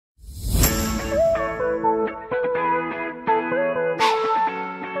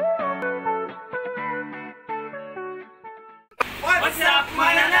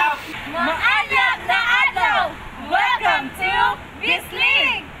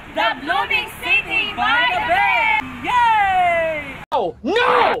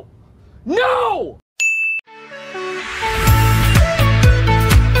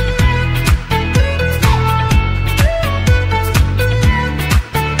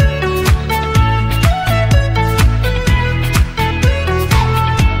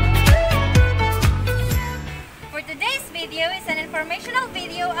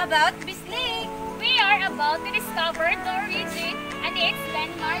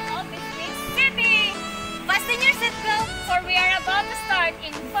Fasten your seatbelt, for we are about to start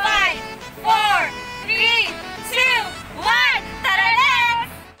in 5, 4, 3, 2, 1. Tara, let's!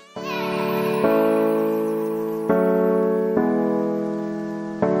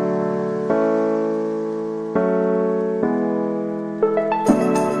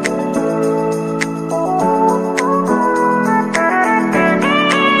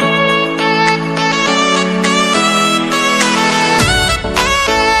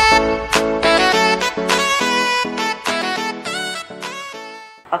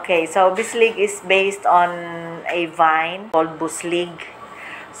 Okay, so Bislig is based on a vine called Buslig.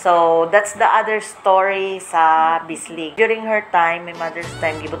 So, that's the other story sa Bislig. During her time, my mother's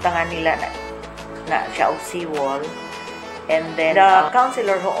time, gibutangan nila na siya og seawall. And then, the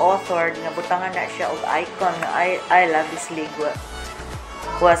counselor who authored, nga butangan na siya og icon na I love Bislig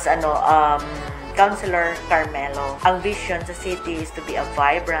was Counselor Carmelo. Ang vision sa city is to be a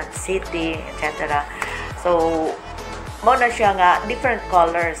vibrant city, etc. So, mo na siya nga different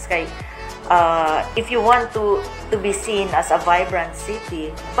colors kay if you want to be seen as a vibrant city,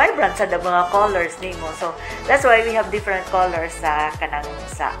 vibrant sa mga colors nimo. So that's why we have different colors sa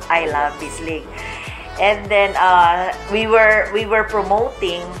I Love Bislig. And then we were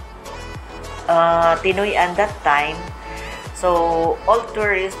promoting Tinoyan that time. So all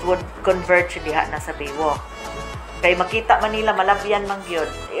tourists would converge diha na sa Baywalk. Kay makita man nila malabyan man gyud.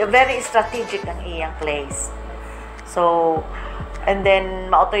 Very strategic ang iyang place. So, and then,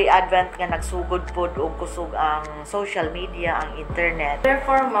 maotoy advent nga nagsugod po o kusog ang social media, ang internet.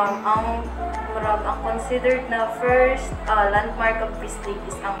 Therefore, ma'am, ang considered na first landmark of Bislig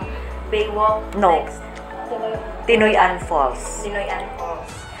is ang Baywalk. No. Next, Tinoyan Falls. Tinoyan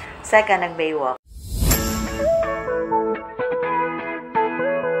Falls. Second, ang Baywalk.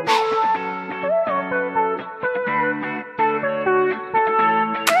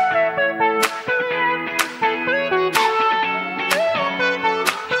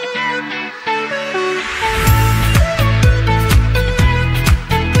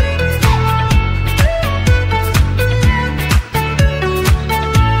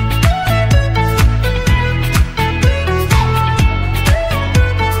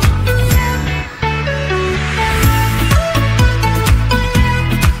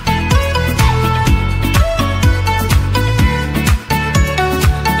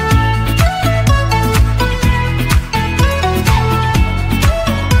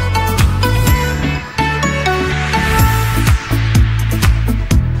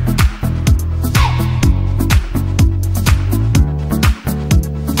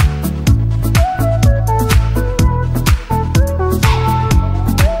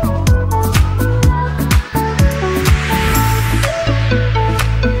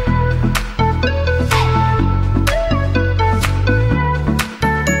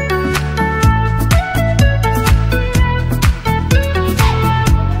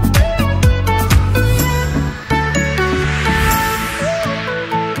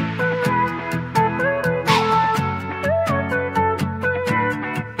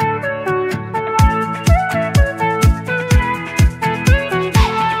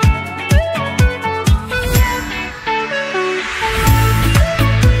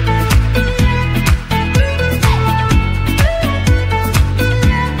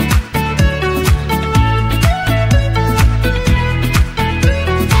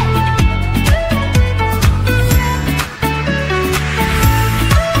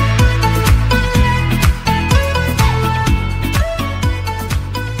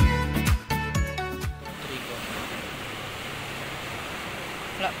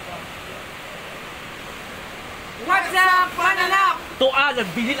 What's up, panalap?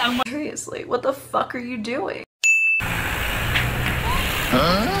 Seriously, what the fuck are you doing?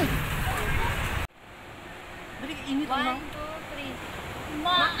 Huh? 1, 2, 3.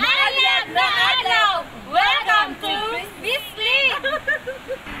 Maalam na araw! Welcome to Bislig!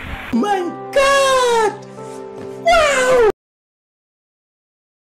 My God! Wow!